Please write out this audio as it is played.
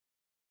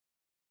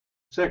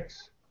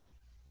Six.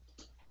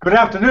 Good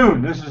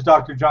afternoon. This is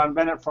Dr. John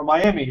Bennett from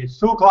Miami. It's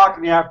 2 o'clock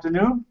in the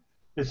afternoon.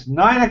 It's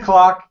 9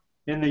 o'clock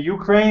in the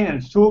Ukraine,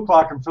 and it's 2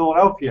 o'clock in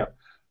Philadelphia.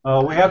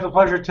 We have the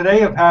pleasure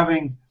today of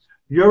having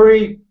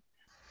Yuri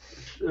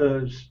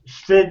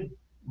Svidinenko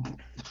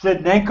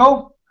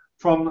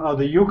from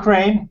the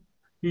Ukraine.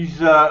 He's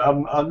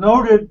a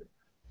noted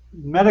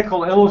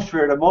medical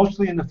illustrator,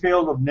 mostly in the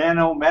field of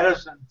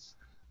nanomedicine,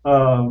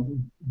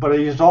 but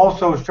he's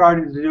also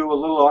starting to do a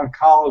little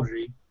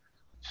oncology.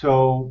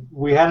 So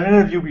we had an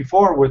interview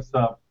before with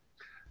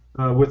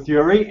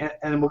Yuri,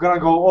 and we're going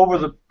to go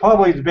over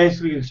probably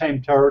basically the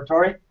same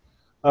territory.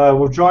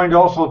 We're joined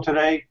also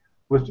today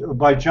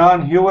by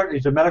John Hewitt.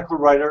 He's a medical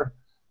writer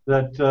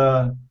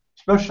that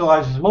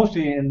specializes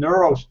mostly in the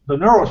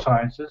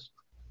neurosciences.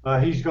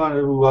 He's going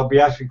to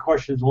be asking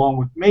questions along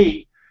with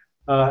me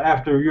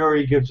after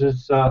Yuri gives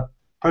his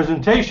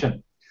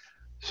presentation.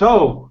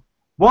 So,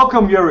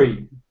 welcome,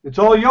 Yuri. It's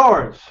all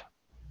yours.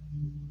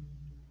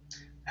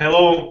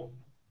 Hello.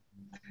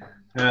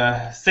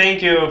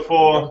 Thank you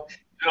for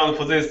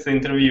this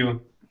interview.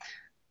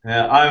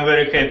 I'm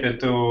very happy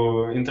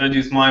to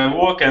introduce my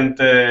work, and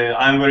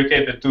I'm very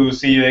happy to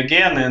see you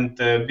again and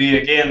be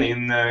again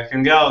in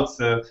Hangouts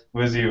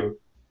with you.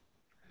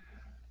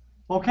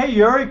 Okay,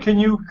 Yuri, can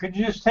you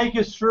just take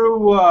us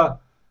through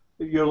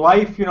your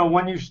life? You know,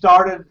 when you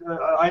started.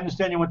 I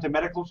understand you went to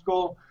medical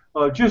school.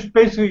 Just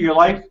basically your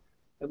life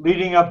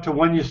leading up to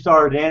when you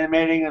started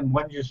animating, and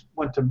when you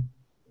went to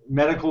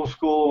medical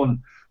school,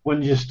 and when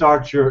you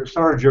started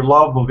your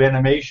love of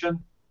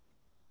animation.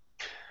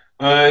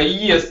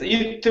 Yes,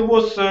 it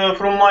was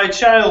from my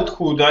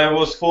childhood. I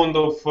was fond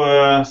of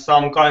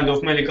some kind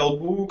of medical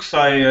books.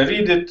 I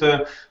read it,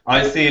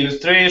 I see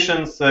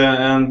illustrations,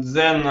 and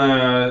then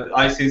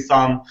I see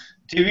some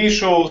TV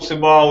shows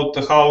about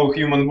how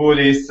human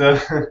bodies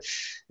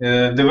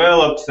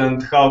develops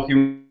and how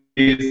human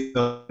is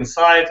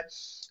inside.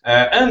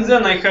 And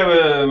then I have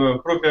a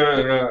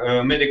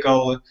proper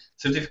medical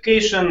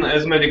certification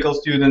as medical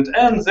student,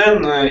 and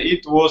then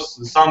it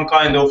was some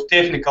kind of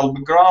technical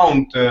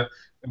background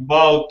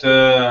about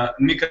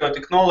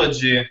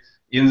microtechnology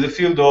in the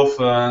field of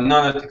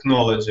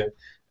nanotechnology.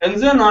 And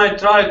then I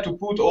tried to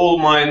put all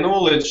my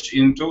knowledge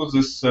into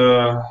this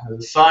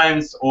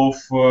science of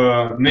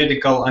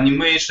medical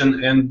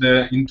animation and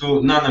into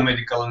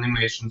nanomedical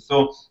animation.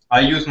 So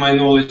I use my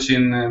knowledge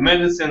in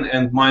medicine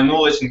and my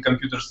knowledge in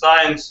computer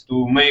science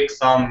to make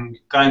some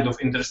kind of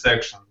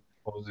intersection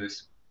of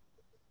this.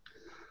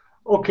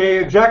 Okay,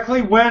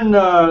 exactly when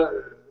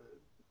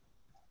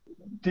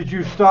did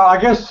you start?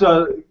 I guess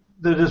the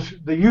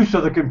use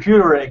of the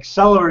computer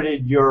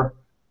accelerated your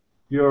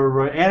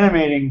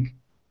animating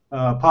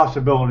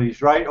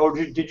possibilities, right? Or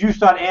did you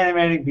start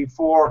animating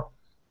before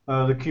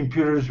the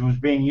computers was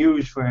being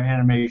used for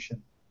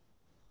animation?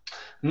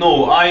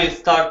 No, I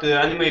started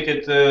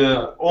animated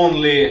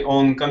only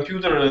on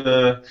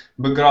computer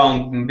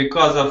background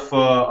because of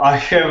I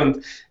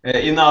haven't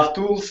enough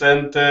tools,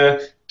 and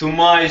to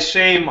my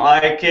shame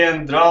I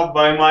can't draw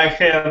by my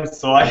hands,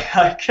 so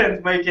I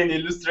can't make any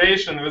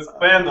illustration with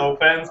pen or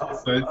pencil.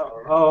 So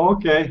oh,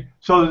 okay.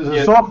 So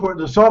yes.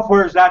 the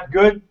software is that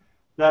good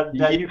that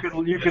Yes. you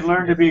can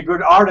learn to be a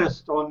good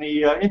artist on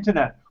the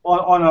internet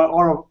on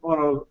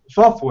a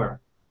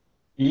software.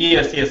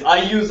 Yes, yes.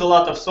 I use a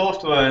lot of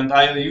software, and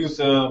I use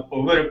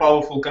very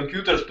powerful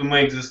computers to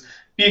make these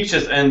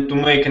pictures and to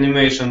make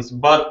animations.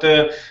 But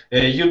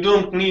you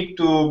don't need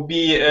to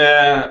be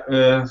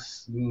a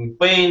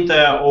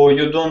painter, or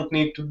you don't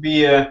need to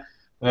be a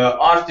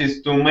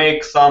artist to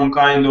make some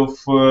kind of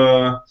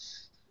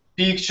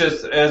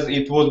pictures as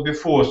it was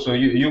before. So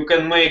you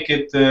can make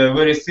it a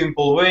very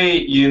simple way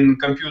in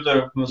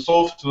computer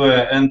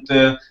software, and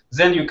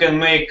then you can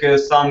make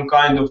some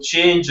kind of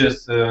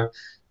changes.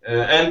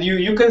 And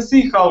you can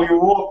see how your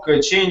work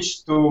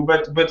changed to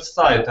better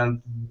side, and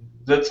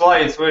that's why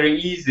it's very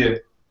easy.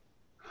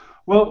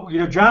 Well, you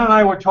know, John and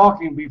I were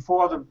talking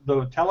before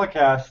the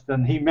telecast,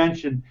 and he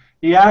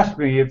asked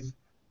me if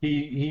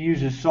he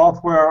uses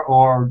software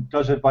or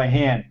does it by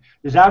hand.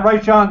 Is that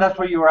right, John? That's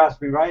what you were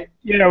asking me, right?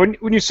 Yeah,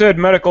 when you said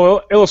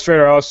medical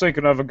illustrator, I was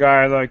thinking of a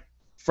guy like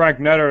Frank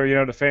Netter, you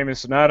know, the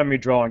famous anatomy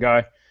drawing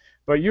guy.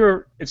 But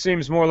it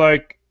seems more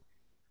like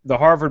the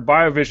Harvard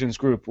Biovisions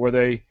group, where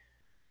they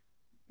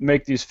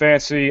make these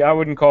fancy, I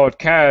wouldn't call it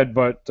CAD,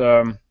 but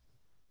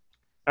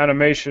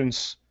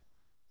animations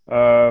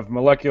of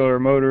molecular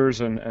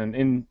motors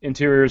and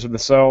interiors of the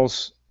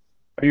cells.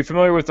 Are you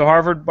familiar with the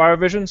Harvard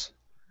Biovisions?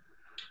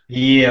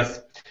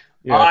 Yes,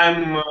 Yeah.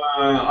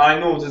 I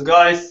know these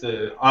guys.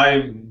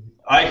 I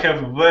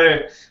have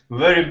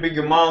very big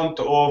amount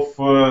of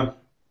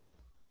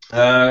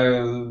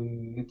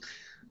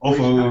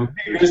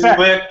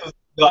respect to these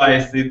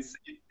guys.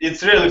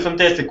 It's really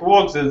fantastic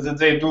work that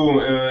they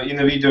do in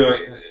a video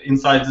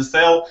inside the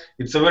cell.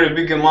 It's a very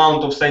big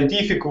amount of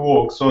scientific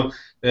work, so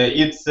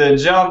it's a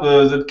job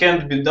that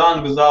can't be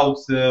done without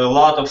a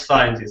lot of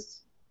scientists.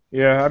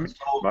 Yeah, I mean,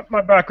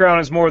 my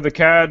background is more the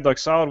CAD, like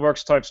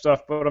SolidWorks type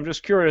stuff, but I'm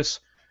just curious,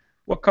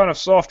 what kind of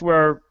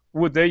software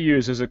would they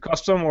use? Is it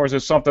custom, or is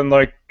it something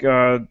like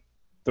the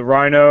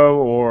Rhino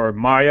or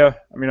Maya?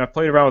 I mean, I've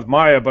played around with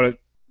Maya, but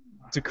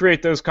to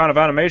create those kind of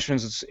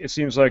animations, it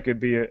seems like it'd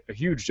be a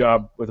huge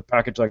job with a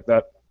package like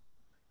that.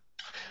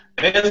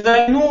 As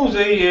I know,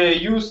 they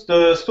used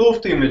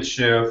soft image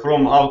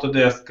from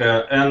Autodesk,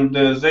 and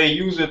they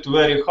use it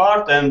very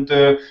hard and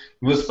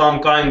with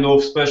some kind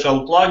of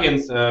special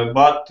plugins,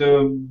 but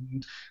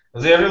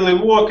they really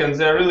work and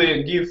they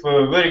really give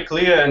a very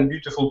clear and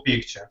beautiful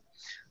picture.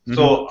 Mm-hmm.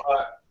 So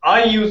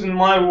I use in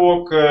my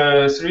work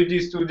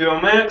 3D Studio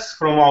Max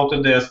from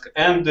Autodesk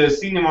and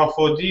Cinema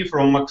 4D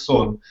from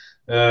Maxon.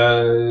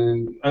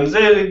 And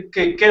they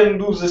can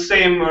do the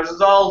same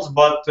results,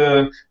 but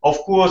of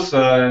course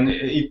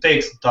it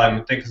takes time.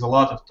 It takes a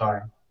lot of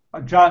time.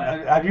 John,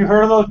 have you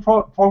heard of those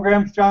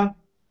programs, John?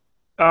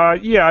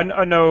 Yeah,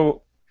 I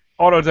know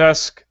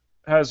Autodesk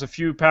has a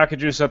few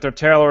packages that they're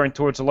tailoring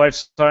towards the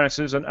life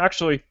sciences, and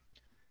actually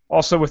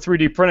also with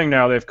 3D printing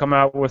now, they've come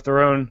out with their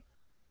own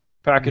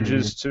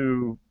packages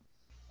to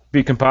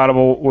be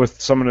compatible with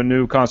some of the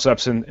new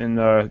concepts in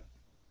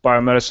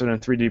biomedicine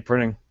and 3D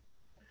printing.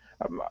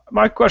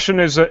 My question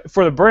is,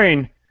 for the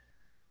brain,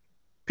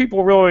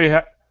 people really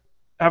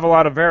have a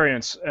lot of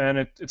variance, and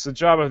it's the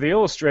job of the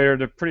illustrator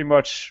to pretty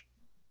much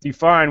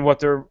define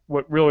what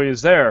really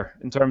is there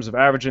in terms of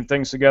averaging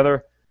things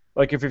together.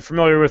 Like if you're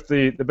familiar with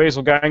the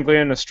basal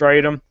ganglion, the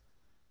striatum,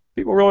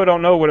 people really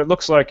don't know what it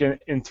looks like in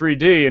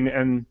 3D,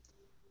 and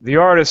the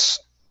artists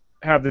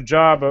have the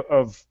job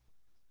of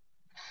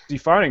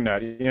defining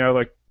that. You know,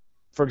 like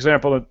for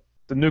example,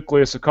 the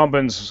nucleus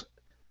accumbens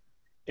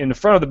in the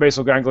front of the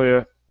basal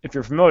ganglia. If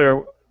you're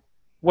familiar,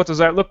 what does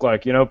that look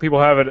like? You know,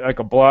 people have it like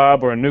a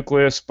blob or a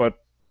nucleus, but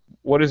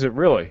what is it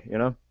really? You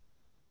know.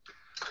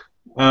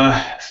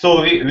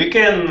 So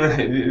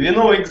we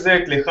know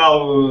exactly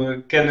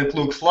how can it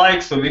looks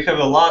like. So we have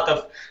a lot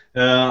of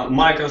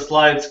micro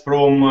slides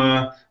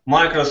from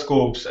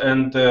microscopes,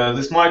 and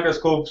these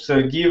microscopes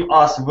give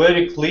us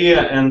very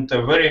clear and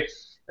very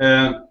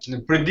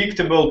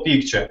predictable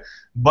picture.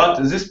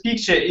 But this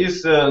picture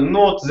is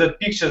not that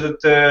picture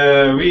that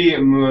we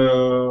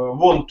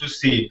want to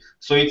see.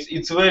 So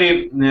it's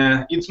very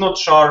it's not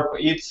sharp.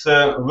 It's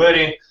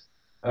very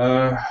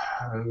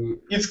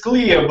it's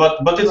clear,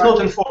 but it's not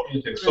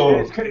informative. So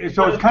it's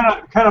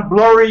kind of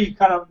blurry,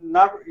 kind of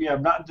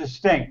not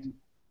distinct.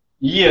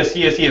 Yes,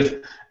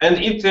 and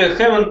it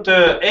haven't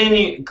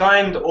any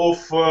kind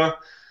of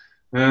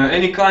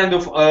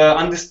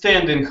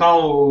understanding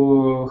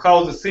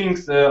how the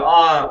things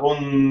are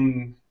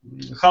on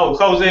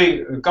how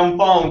they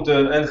compound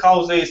and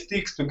how they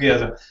stick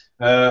together.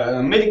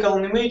 Medical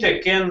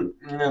animator can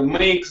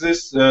make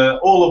this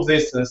all of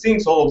these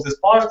things, all of these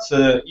parts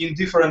in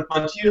different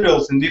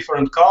materials, in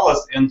different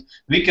colors, and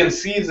we can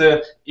see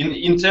the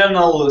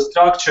internal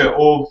structure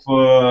of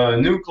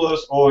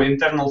nucleus or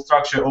internal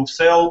structure of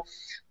cell.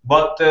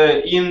 But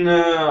in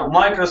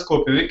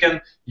microscopy, we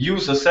can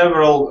use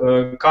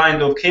several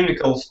kind of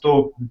chemicals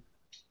to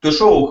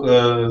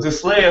show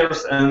these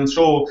layers and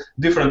show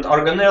different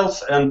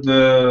organelles and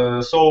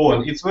so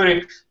on. It's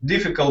very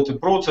difficult to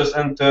process,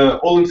 and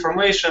all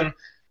information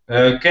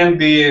can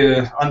be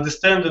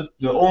understood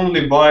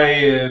only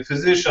by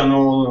physician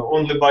or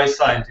only by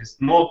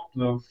scientists, not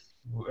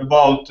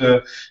about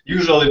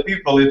usually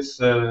people. It's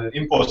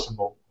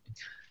impossible.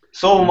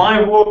 So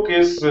my work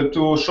is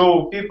to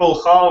show people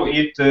how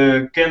it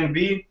can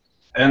be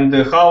and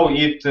how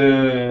it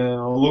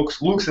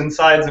looks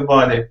inside the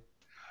body.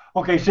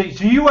 Okay, so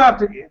you have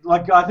to,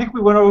 like I think we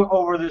went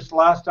over this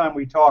last time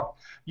we talked,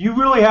 you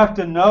really have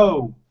to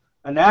know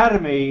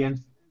anatomy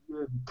and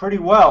pretty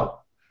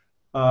well.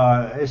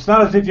 It's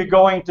not as if you're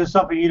going to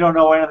something you don't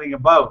know anything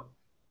about.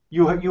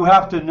 You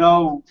have to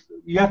know,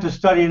 you have to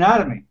study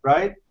anatomy,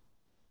 right?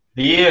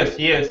 Yes.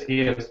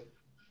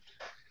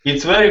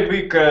 It's very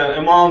big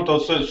amount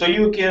of, so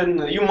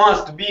you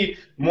must be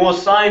more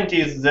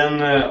scientist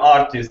than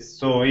artist.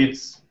 So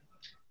it's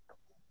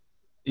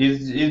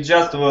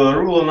just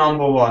rule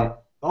number one.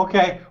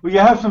 Okay. Well, you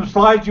have some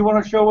slides you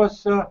want to show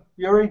us,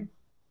 Yuri?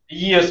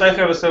 Yes, I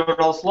have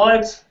several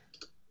slides.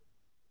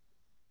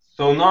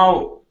 So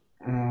now,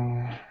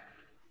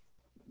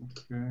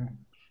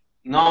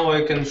 now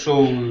I can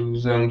show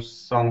them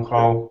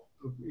somehow.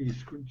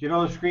 Do you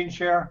know the screen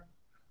share?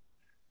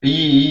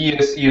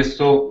 Yes.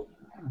 So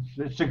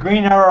it's the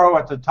green arrow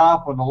at the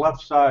top on the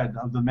left side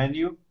of the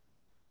menu.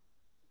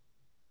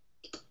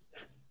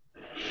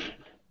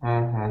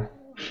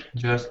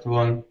 Just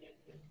one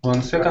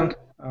second.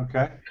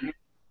 Okay.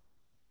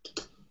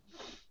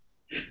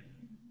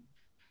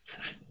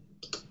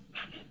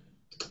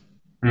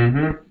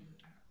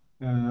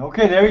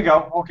 Okay, there you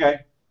go.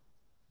 Okay.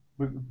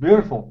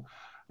 Beautiful.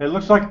 It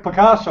looks like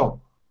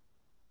Picasso.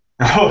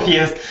 Oh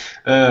yes,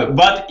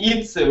 but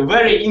it's a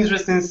very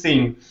interesting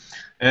thing.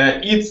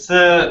 It's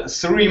a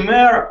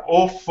 3-mer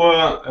of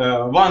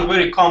one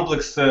very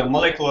complex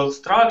molecular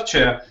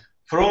structure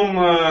from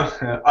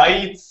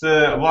AIDS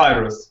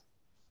virus.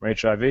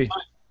 HIV.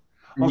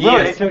 Oh,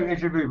 yes. really?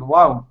 HIV.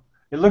 Wow.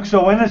 It looks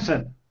so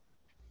innocent.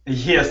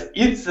 Yes,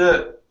 it's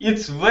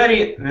it's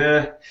very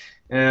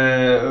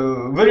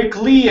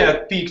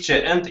clear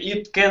picture, and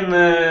it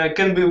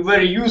can be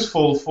very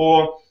useful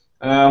for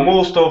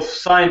most of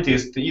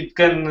scientists. It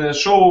can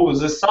show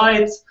the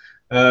sites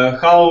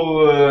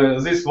how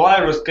this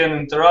virus can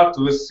interact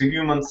with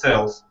human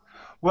cells.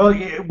 Well,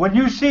 when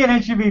you see an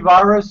HEV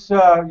virus,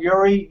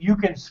 Yuri, you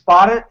can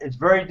spot it. It's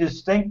very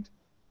distinct.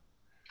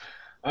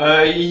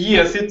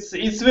 Yes,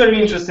 it's very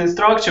interesting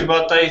structure,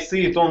 but I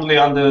see it only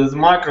under the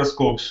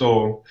microscope.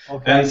 So,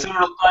 Okay. and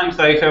several times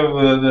I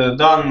have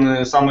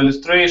done some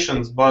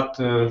illustrations, but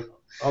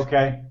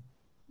Okay.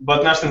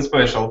 nothing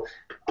special.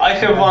 I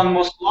have Okay. one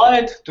more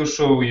slide to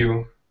show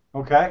you.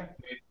 Okay.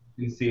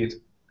 You can see it.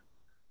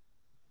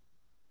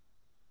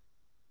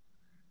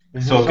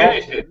 Is So, this can also,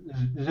 you see it?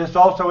 is this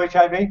also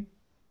HIV?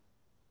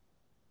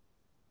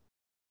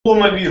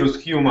 Papillomavirus,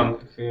 human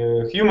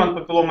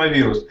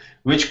papillomavirus,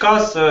 which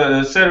cause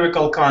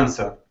cervical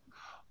cancer.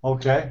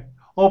 Okay.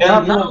 Oh,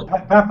 And now,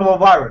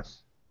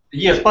 papillovirus.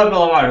 yes,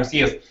 papillovirus,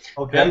 yes.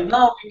 Okay. And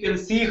now we can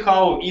see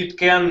how it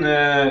can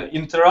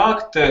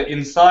interact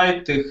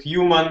inside the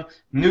human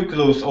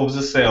nucleus of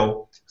the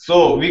cell.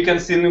 So we can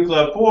see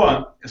nuclear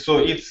pore, so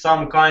it's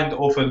some kind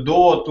of a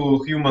door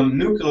to human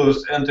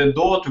nucleus and a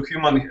door to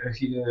human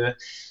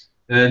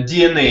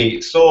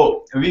DNA.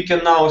 So we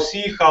can now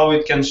see how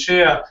it can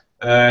share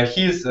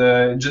his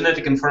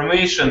genetic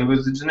information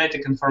with the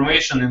genetic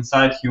information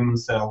inside human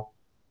cell.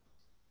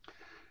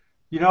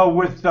 You know,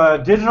 with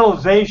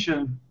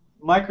digitalization,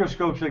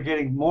 microscopes are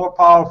getting more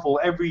powerful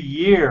every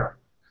year.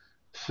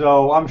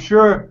 So I'm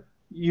sure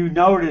you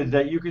noted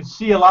that you can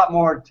see a lot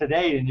more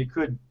today than you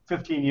could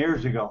 15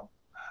 years ago.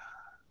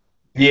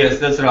 Yes,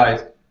 that's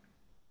right.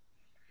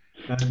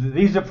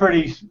 These are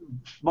pretty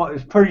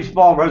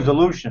small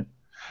resolution.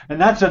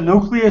 And that's a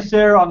nucleus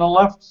there on the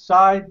left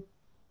side?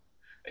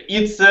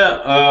 It's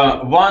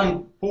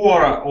one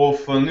pore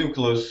of a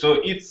nucleus, so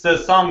it's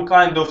some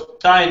kind of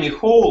tiny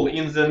hole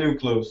in the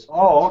nucleus.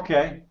 Oh,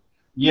 okay.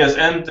 Yes,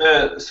 and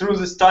through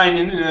this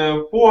tiny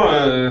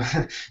pore,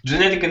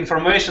 genetic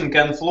information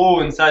can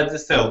flow inside the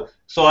cell.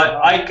 So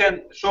I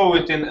can show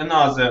it in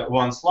another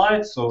one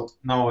slide, so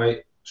now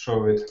I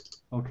show it.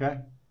 Okay.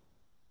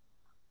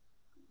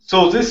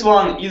 So this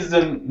one is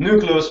the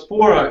nucleus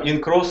pore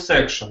in cross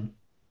section.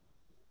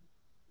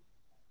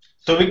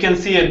 So we can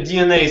see a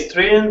DNA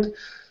strand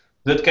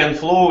that can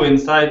flow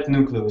inside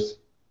nucleus.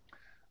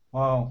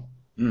 Wow.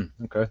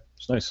 Okay,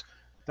 it's nice.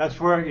 That's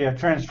where, yeah,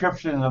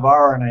 transcription of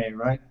RNA,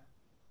 right?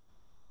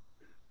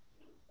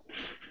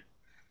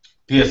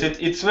 Yes,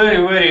 it's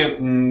very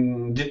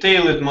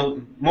detailed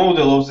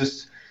model of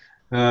this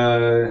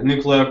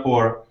nuclear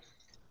pore.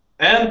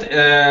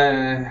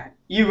 And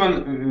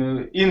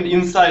even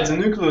inside the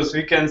nucleus,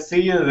 we can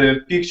see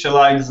the picture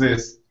like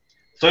this.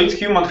 So it's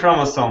human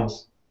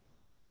chromosomes.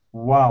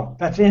 Wow,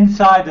 that's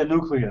inside the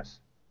nucleus.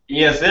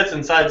 Yes, that's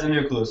inside the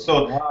nucleus.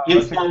 So Wow,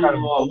 it's that's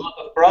incredible. a lot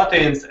of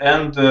proteins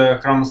and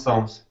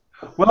chromosomes.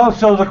 Well,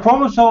 so the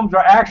chromosomes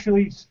are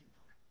actually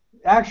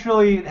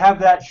have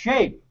that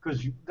shape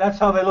because that's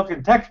how they look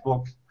in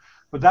textbooks,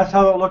 but that's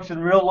how it looks in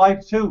real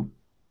life too.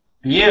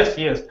 Yes,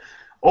 yes.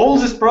 All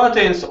these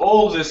proteins,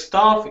 all this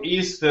stuff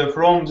is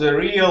from the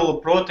real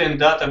protein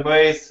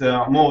database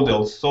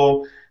models.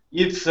 So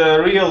it's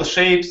real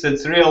shapes,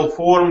 it's real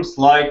forms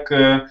like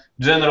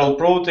general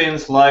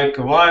proteins, like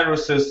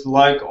viruses,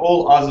 like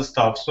all other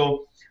stuff.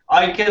 So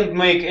I can't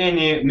make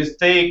any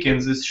mistake in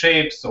these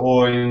shapes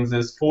or in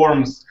these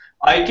forms.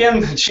 I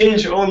can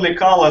change only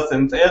colors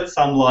and add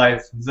some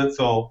lights. That's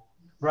all.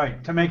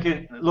 Right, to make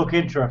it look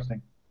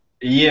interesting.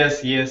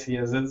 Yes, yes,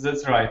 yes.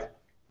 That's right.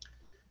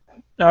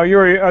 Now,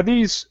 Yuri, are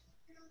these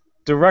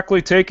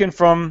directly taken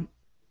from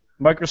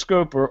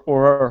microscope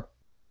or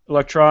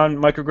electron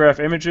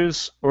micrograph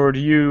images, or do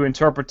you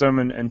interpret them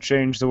and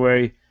change the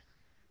way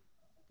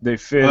they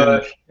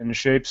fit in the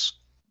shapes?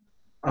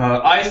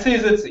 I say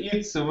that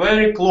it's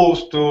very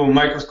close to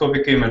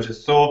microscopic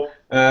images. So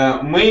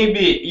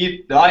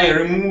maybe I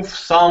remove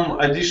some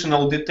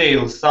additional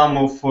details, some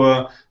of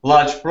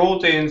large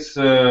proteins,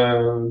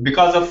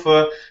 because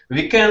of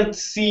we can't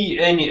see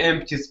any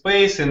empty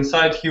space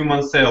inside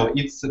human cell.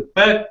 It's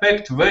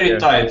packed very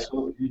tight.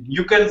 So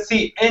you can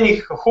see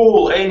any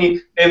hole,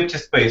 any empty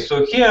space.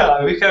 So here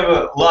we have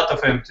a lot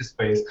of empty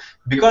space.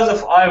 Because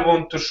of I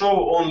want to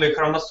show only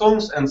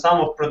chromosomes and some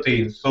of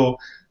proteins. So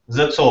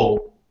that's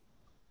all.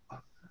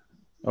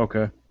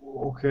 Okay.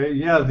 Okay,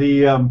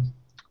 yeah,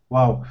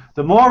 wow.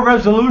 The more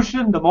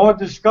resolution, the more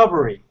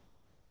discovery.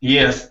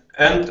 Yes,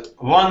 and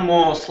one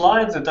more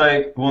slide that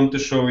I want to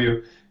show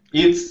you.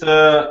 It's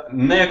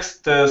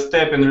next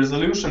step in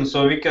resolution,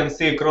 so we can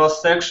see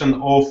cross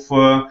section of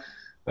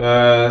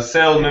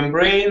cell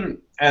membrane,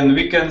 and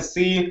we can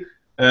see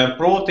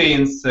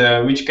proteins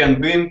which can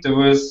bind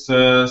with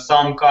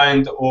some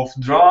kind of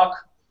drug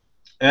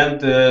and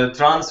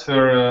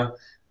transfer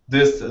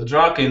this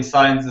drug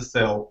inside the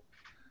cell.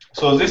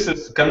 So this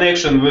is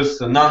connection with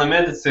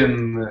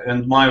nanomedicine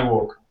and my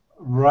work.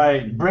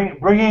 Right,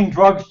 bringing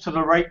drugs to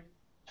the right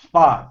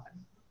spot.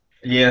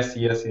 Yes,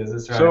 yes, yes,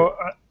 that's right. So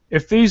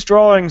if these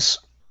drawings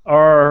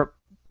are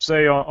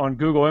say on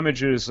Google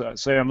Images,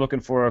 say I'm looking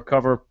for a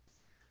cover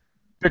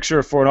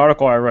picture for an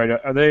article I write,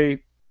 are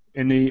they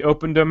in the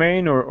open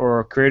domain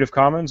or Creative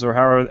Commons, or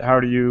how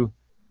do you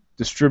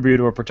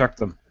distribute or protect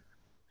them?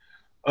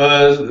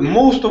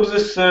 Most of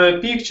these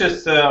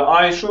pictures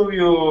I show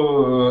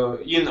you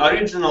in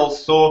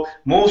originals, so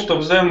most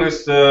of them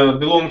is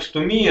belongs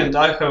to me, and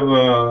I have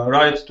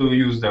rights to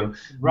use them.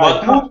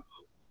 Right. But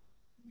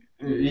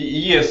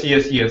yes.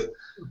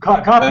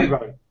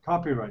 Copyright.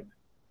 Copyright.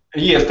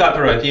 Yes,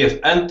 copyright. Yes,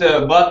 and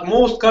but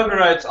most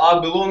copyrights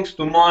are belongs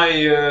to my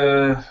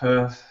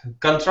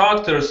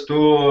contractors,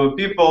 to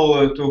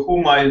people to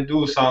whom I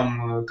do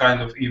some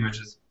kind of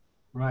images.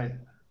 Right.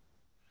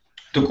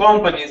 To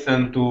companies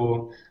and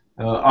to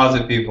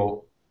other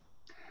people.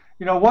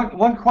 You know,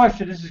 one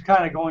question, this is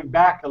kind of going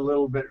back a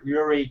little bit,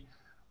 Yuri,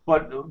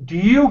 but do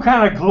you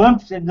kind of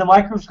glimpse in the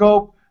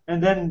microscope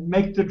and then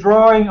make the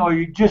drawing, or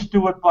you just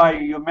do it by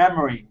your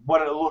memory,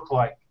 what it looked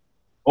like?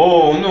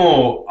 Oh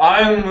no,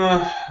 I'm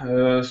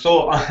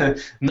so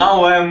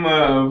now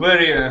I'm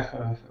very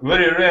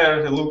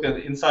rare to look at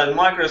inside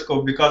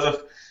microscope because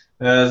of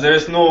there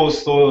is no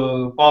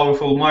so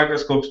powerful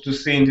microscopes to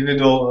see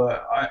individual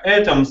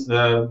atoms.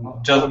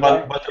 Just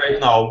Okay. but right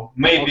now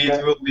maybe Okay.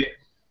 it will be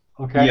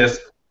Okay. yes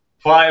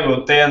 5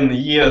 or 10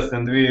 years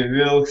and we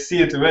will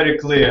see it very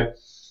clear.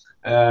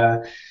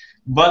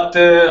 But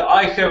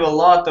I have a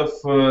lot of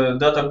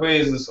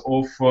databases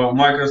of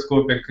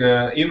microscopic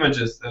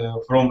images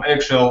from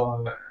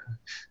actual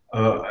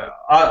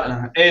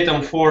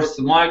atom force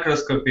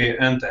microscopy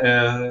and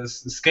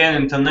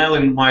scanning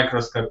tunneling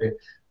microscopy.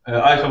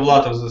 I have a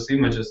lot of those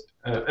images,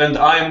 and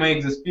I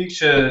make this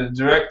picture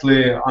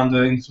directly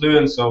under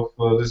influence of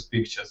these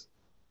pictures.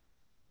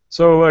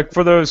 So, like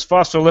for those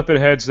phospholipid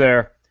heads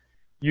there,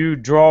 you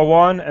draw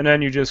one and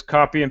then you just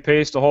copy and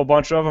paste a whole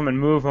bunch of them and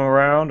move them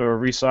around or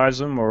resize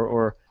them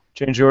or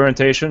change the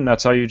orientation.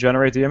 That's how you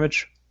generate the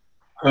image?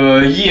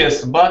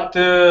 Yes, but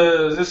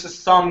this is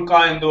some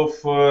kind of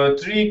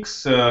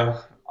tricks,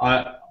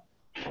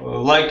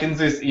 like in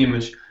this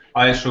image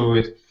I show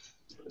it.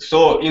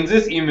 So in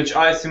this image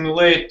I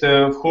simulate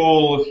a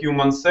whole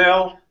human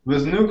cell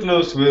with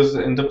nucleus, with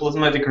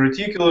endoplasmatic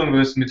reticulum,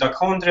 with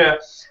mitochondria,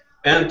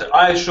 and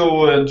I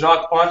show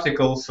drug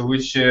particles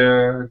which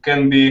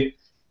can be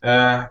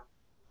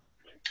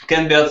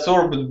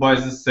absorbed by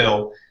the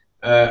cell.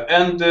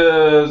 And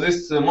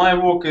this my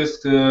work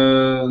is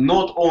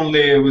not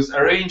only with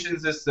arranging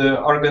these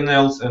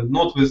organelles and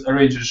not with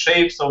arranging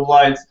shapes of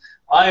lights.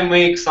 I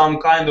make some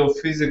kind of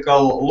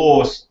physical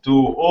laws to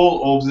all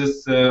of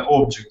these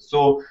objects.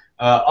 So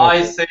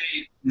I say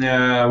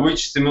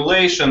which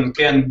simulation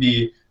can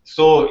be.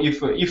 So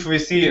if we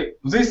see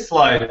this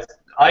slide,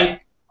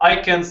 I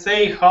can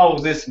say how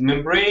this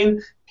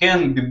membrane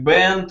can be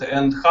bent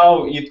and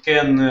how it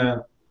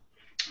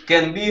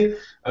can be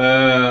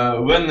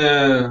when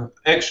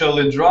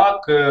actually drug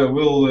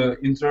will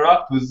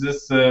interact with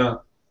these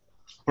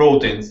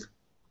proteins.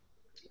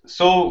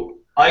 So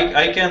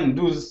I can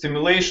do the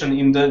simulation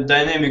in the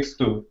dynamics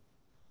too.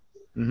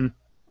 Mm-hmm.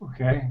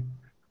 Okay.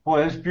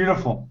 Boy, that's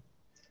beautiful.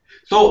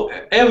 So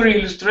every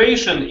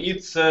illustration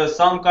it's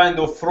some kind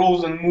of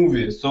frozen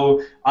movie.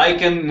 So I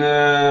can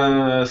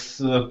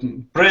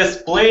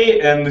press play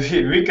and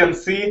we can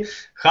see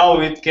how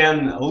it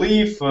can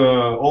live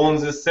on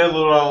the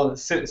cellular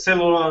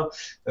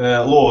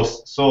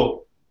laws.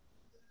 So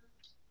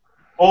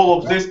all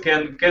of this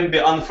can be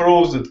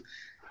unfrozen,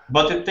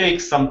 but it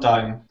takes some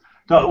time.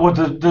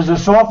 Does the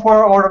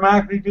software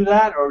automatically do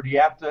that, or do you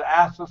have to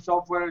ask the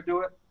software to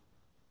do it?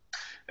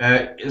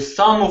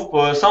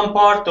 Some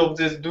part of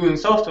this doing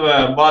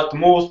software, but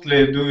mostly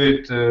I do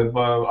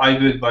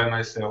it by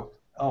myself.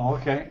 Oh,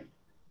 okay.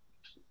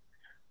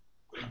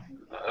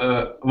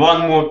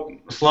 One more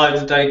slide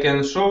that I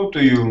can show to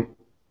you.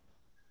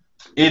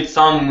 It's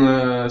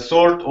some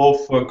sort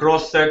of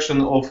cross section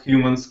of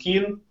human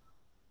skin,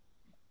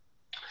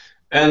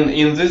 and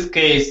in this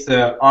case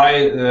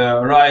I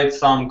write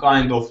some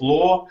kind of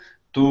law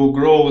to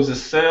grow the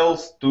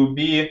cells to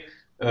be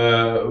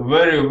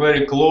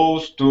very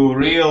close to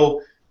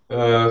real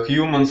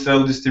human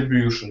cell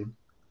distribution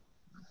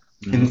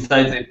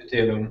inside the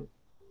epithelium.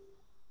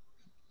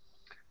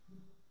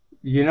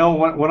 You know,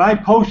 when I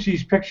post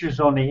these pictures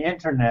on the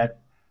internet,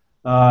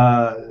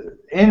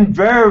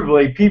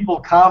 invariably people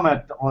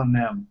comment on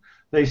them.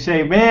 They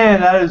say,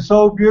 "Man, that is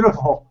so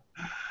beautiful,"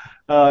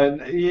 and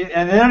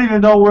they don't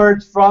even know where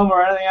it's from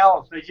or anything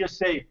else. They just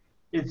say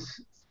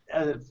it's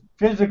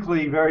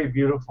physically very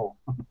beautiful.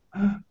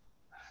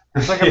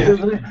 It's like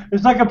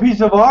it's like a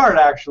piece of art,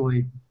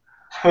 actually.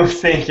 Oh,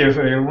 thank you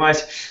very much.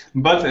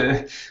 But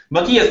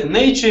yes,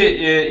 nature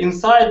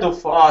inside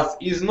of us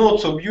is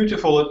not so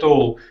beautiful at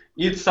all.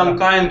 It's some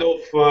kind of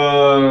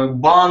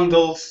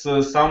bundles,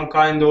 some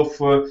kind of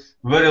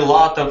very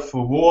lot of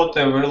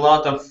water, very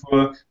lot of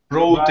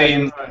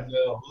proteins, Right.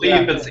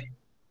 lipids.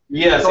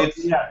 Yes, So,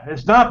 it's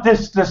it's not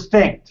this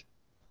distinct.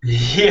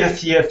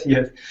 yes.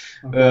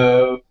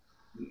 Okay.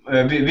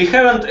 We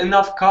haven't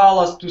enough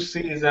colors to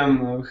see them.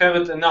 We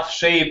haven't enough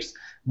shapes.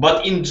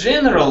 But in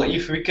general,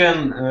 if we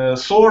can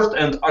sort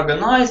and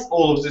organize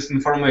all of this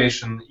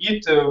information,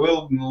 it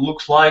will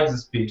look like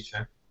this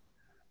picture.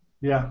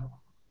 Yeah.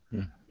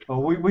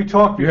 Well, we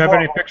talked Do you before.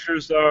 have any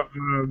pictures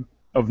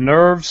of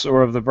nerves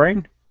or of the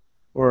brain,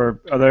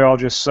 or are they all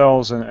just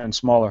cells and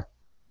smaller?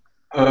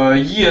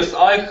 Yes,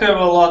 I have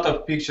a lot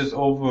of pictures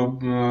of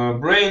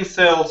brain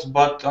cells,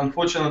 but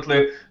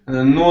unfortunately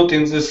not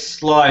in this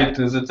slide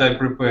that I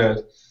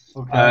prepared.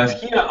 Okay.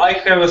 Here I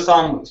have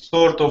some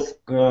sort of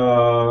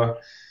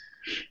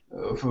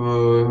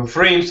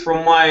frames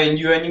from my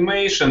new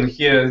animation.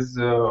 Here is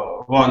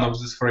one of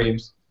these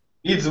frames.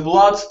 It's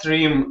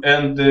bloodstream,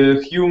 and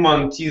the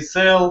human T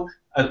cell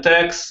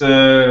attacks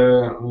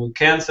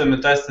cancer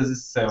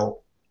metastasis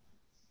cell.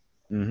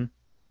 Mm-hmm.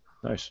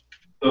 Nice.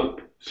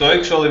 So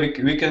actually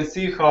we can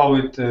see how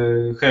it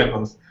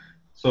happens.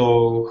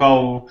 So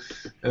how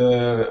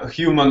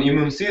human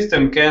immune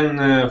system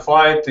can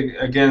fight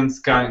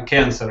against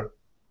cancer.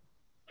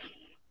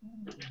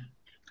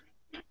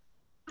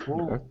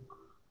 Cool. Okay.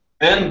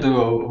 And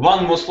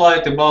one more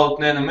slide about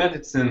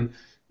nanomedicine.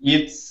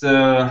 It's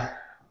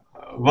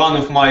one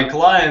of my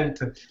client,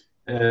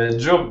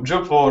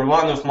 job for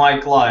one of my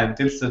client.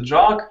 It's a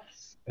drug,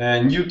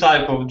 a new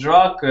type of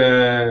drug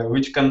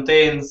which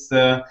contains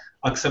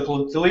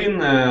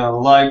oxyplatylin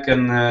like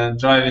a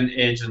driving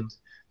agent.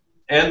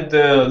 And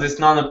this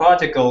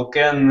nanoparticle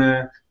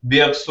can be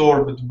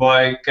absorbed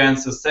by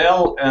cancer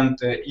cell, and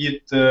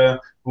it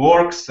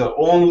works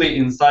only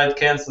inside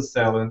cancer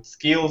cell and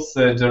kills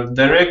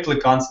directly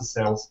cancer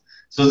cells.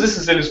 So this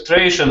is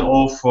illustration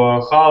of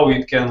how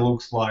it can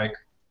look like.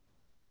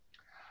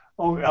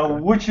 Oh,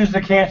 which is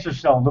the cancer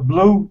cell? The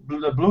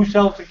blue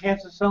cell is the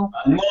cancer cell?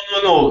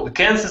 No. The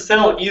cancer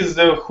cell is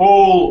the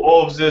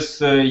whole of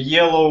this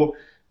yellow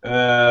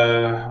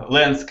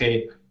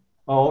landscape.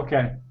 Oh,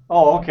 okay.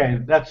 Oh, okay.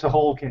 That's the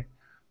whole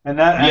and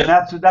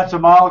Yes. that's a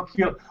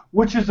molecule.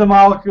 Which is the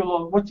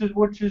molecule? Which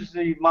is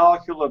the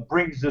molecule that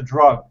brings the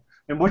drug?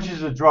 And which is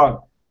the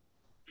drug?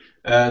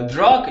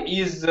 Drug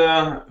is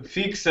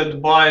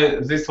fixed by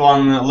this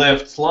one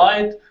left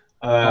slide,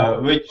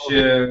 which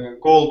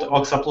called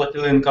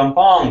oxaplatylin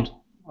compound.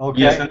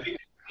 Okay. Yes, and we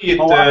can see it.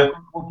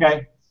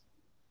 Okay.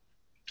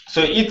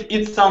 So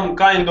it's some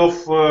kind of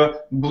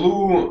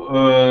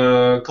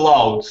blue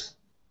clouds,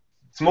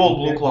 small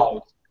blue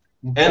clouds,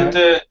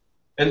 Okay.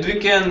 and we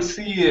can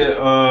see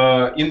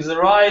in the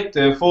right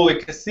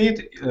folic acid.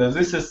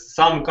 This is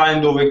some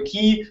kind of a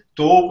key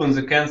to open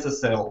the cancer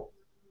cell.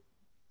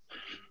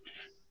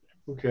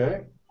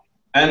 Okay.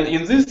 And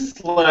in this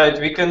slide,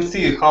 we can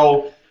see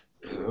how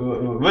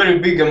very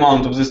big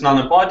amount of these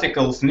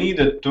nanoparticles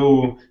needed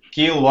to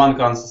kill one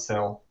cancer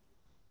cell.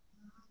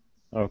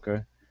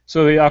 Okay.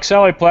 So the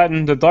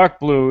oxaliplatin, the dark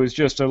blue, is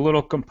just a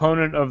little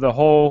component of the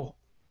whole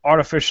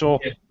artificial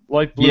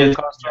light blue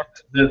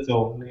construct? That's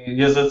all.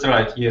 Yes, that's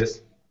right,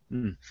 yes.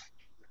 Mm.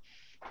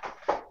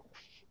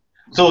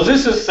 So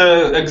this is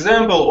an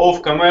example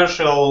of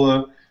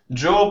commercial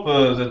job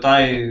that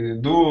I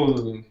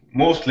do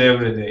mostly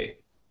every day.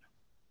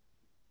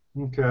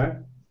 Okay.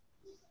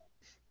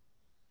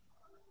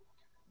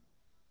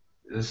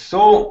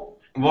 So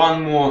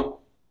one more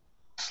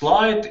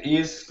slide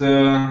is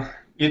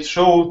it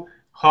shows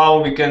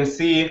how we can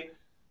see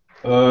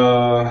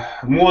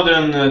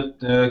modern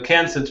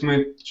cancer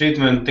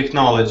treatment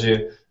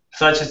technology,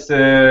 such as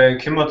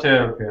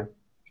chemotherapy.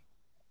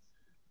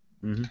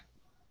 Mm-hmm.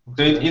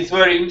 So it's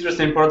very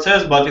interesting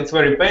process, but it's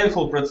very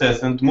painful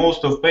process, and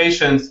most of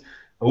patients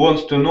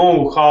want to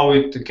know how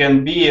it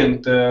can be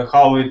and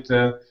how it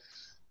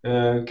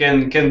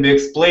can be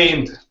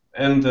explained.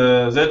 And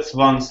that's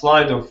one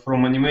slide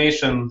from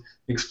animation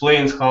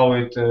explains how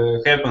it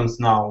happens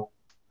now.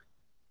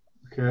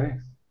 Okay.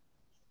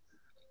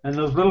 And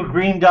those little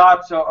green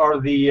dots are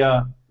the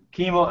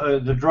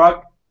the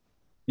drug?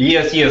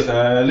 Yes,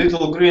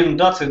 little green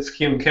dots, it's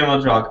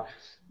chemo drug.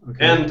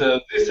 Okay. And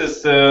this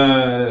is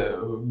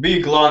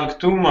big lung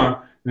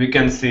tumor we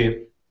can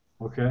see.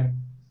 Okay.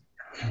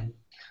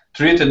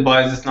 Treated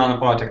by these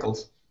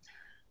nanoparticles.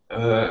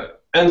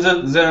 And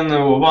then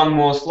one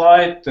more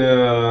slide,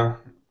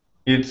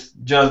 it's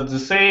just the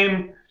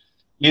same.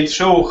 It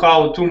shows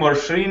how tumor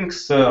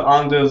shrinks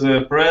under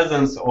the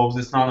presence of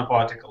these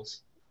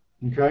nanoparticles.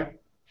 Okay.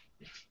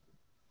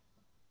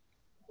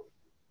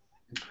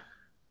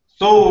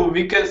 So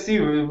we can see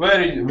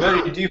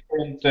very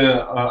different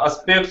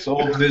aspects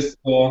of this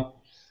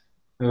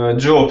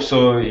job.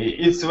 So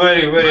it's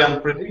very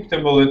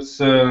unpredictable. It's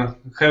have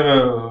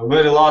a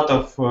very lot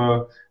of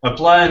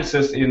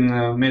appliances in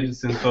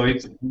medicine. So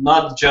it's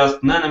not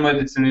just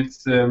nanomedicine;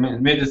 it's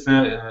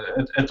medicine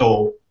at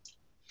all.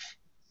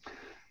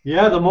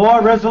 Yeah, the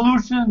more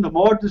resolution, the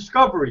more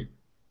discovery.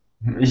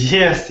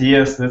 Yes,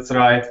 that's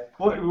right.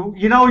 Well,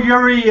 you know,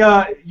 Yuri,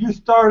 you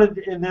started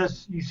in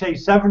this, you say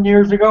 7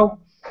 years ago?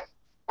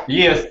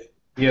 Yes.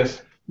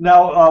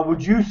 Now,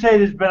 would you say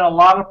there's been a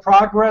lot of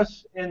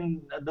progress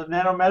in the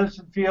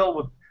nanomedicine field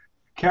with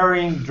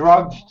carrying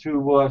drugs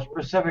to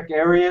specific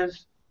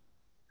areas?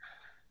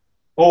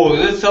 Oh,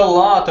 there's a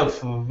lot of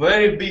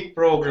very big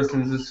progress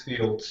in this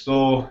field.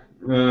 So,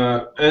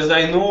 as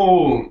I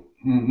know,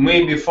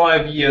 maybe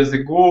 5 years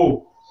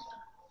ago,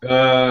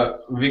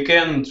 we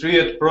can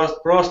treat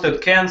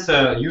prostate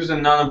cancer using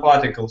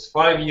nanoparticles.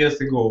 5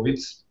 years ago,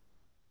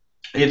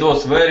 it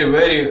was very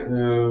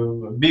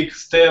big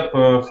step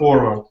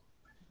forward.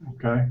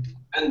 Okay.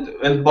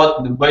 But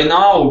by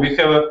now we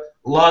have a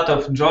lot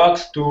of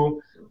drugs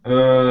to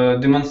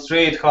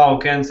demonstrate how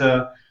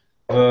cancer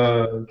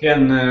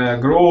can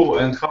grow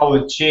and how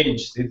it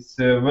changes. It's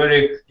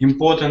very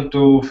important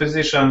to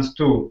physicians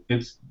too.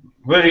 It's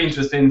very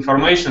interesting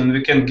information.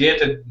 We can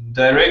get it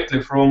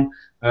directly from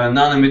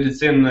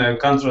nanomedicine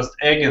contrast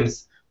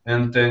agents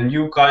and a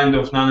new kind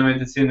of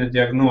nanomedicine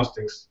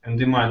diagnostics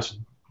and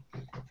imaging.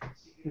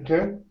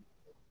 Okay.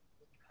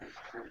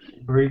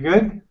 Very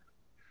good.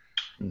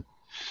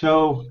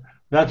 So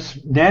that's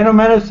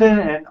nanomedicine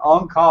and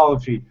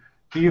oncology.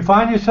 Do you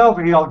find yourself,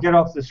 here, I'll get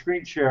off the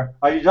screen share.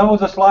 Are you done with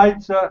the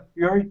slides,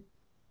 Yuri?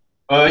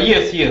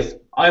 Yes.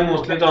 I'm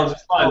mostly done the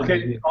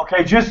slides.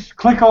 Okay, just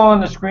click on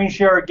the screen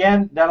share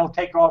again. That'll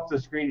take off the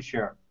screen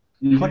share.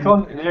 Click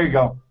on, there you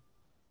go.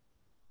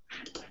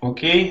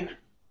 Okay.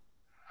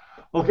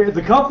 Okay,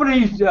 the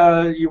companies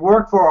you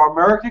work for are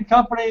American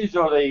companies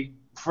or they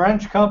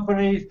French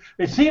companies?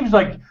 It seems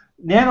like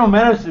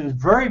nanomedicine is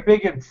very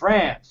big in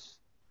France.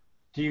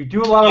 Do you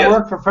do a lot of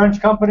work for French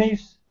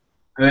companies?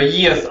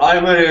 Yes, I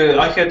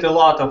had a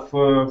lot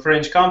of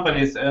French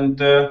companies, and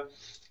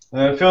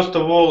first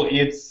of all,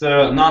 it's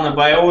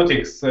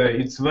Nanobiotics.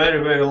 It's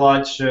very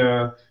large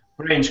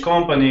French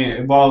company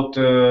about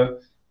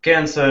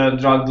cancer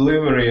drug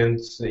delivery, and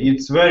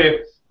it's very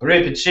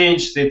rapid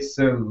change. It's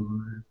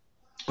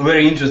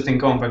very interesting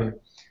company.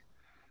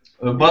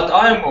 But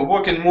I'm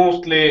working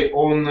mostly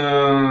on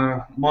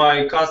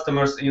my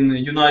customers in the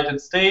United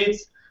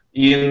States,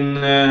 in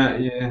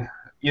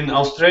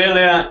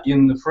Australia,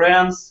 in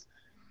France,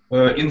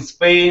 in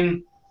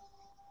Spain,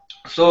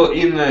 so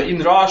in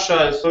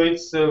Russia. So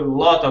it's a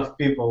lot of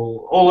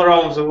people all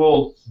around the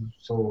world.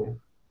 So.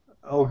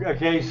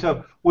 Okay,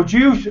 so would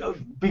you,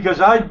 because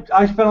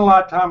I spend a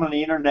lot of time on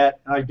the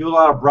internet, I do a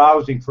lot of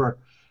browsing for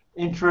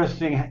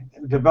interesting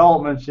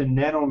developments in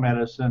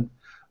nanomedicine.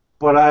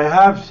 But I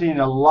have seen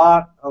a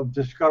lot of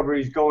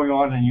discoveries going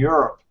on in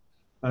Europe.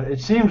 It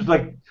seems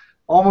like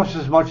almost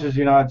as much as the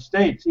United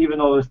States, even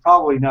though there's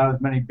probably not as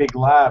many big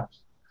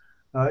labs.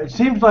 It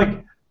seems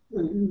like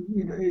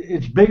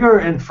it's bigger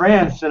in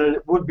France than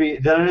it would be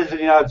than it is in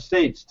the United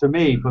States to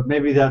me. But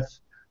maybe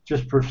that's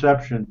just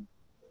perception.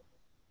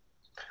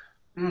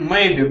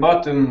 Maybe,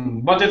 but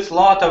it's a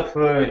lot of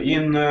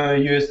in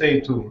USA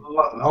too.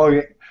 Oh,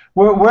 yeah.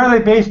 Where are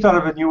they based out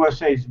of in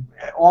USA?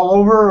 All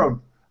over?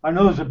 I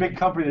know there's a big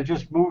company that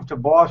just moved to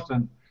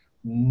Boston,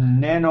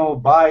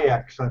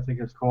 Nanomedicine, I think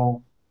it's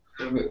called.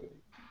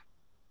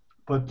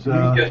 But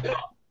yes,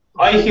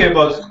 I hear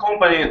about this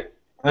company,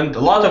 and a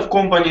lot of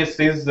companies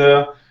is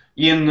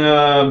in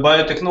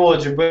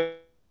biotechnology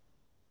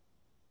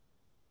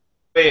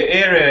Bay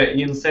Area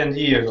in San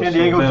Diego. San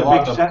Diego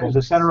so is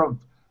the center of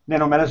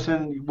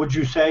nanomedicine, would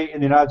you say,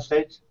 in the United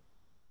States?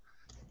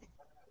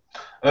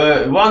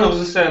 One of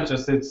the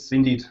centers, it's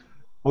indeed.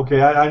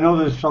 Okay, I know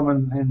there's some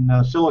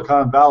in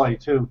Silicon Valley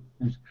too,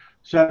 in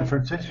San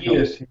Francisco.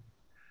 Yes.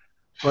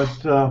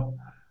 But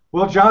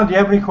well, John, do you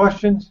have any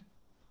questions?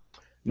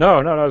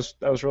 No,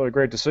 that was really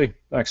great to see.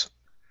 Thanks.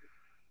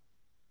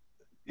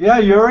 Yeah,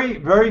 Yuri,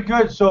 very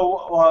good.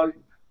 So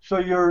so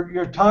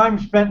your time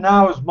spent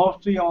now is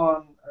mostly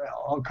on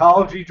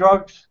oncology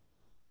drugs?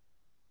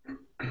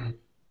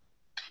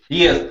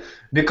 Yes,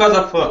 because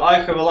of I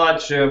have a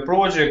large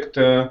project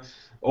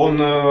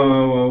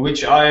on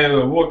which I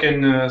work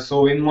in.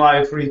 So in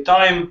my free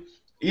time,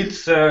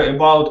 it's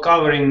about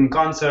covering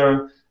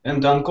cancer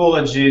and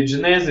oncology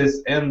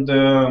genesis and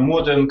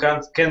modern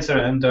cancer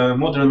and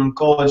modern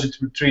oncology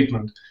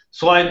treatment.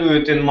 So I do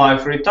it in my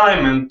free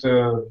time, and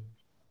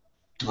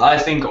I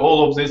think all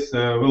of this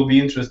will be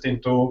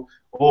interesting to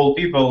all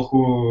people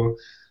who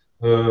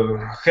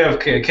have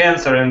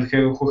cancer and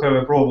who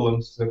have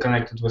problems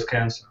connected with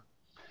cancer.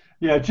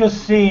 Yeah, it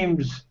just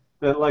seems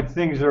that like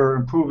things are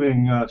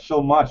improving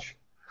so much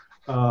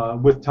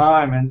with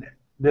time, and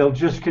they'll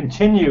just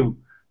continue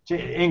to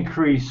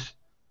increase.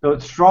 The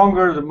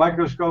stronger the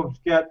microscopes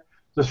get,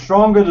 the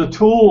stronger the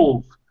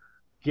tools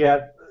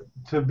get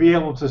to be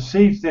able to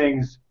see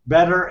things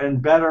better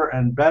and better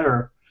and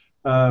better.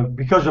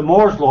 Because of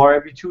Moore's law,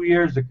 every 2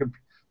 years the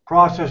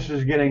processor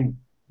is getting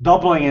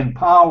doubling in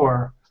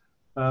power.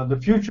 The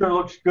future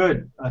looks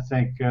good, I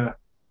think,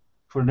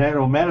 for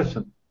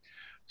nanomedicine.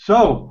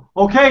 So,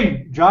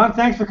 okay, John,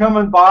 thanks for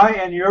coming by,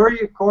 and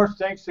Yuri, of course,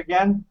 thanks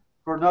again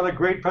for another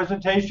great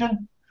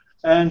presentation.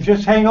 And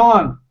just hang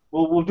on,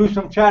 we'll do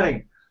some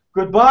chatting.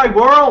 Goodbye,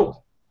 world.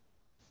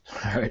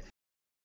 All right.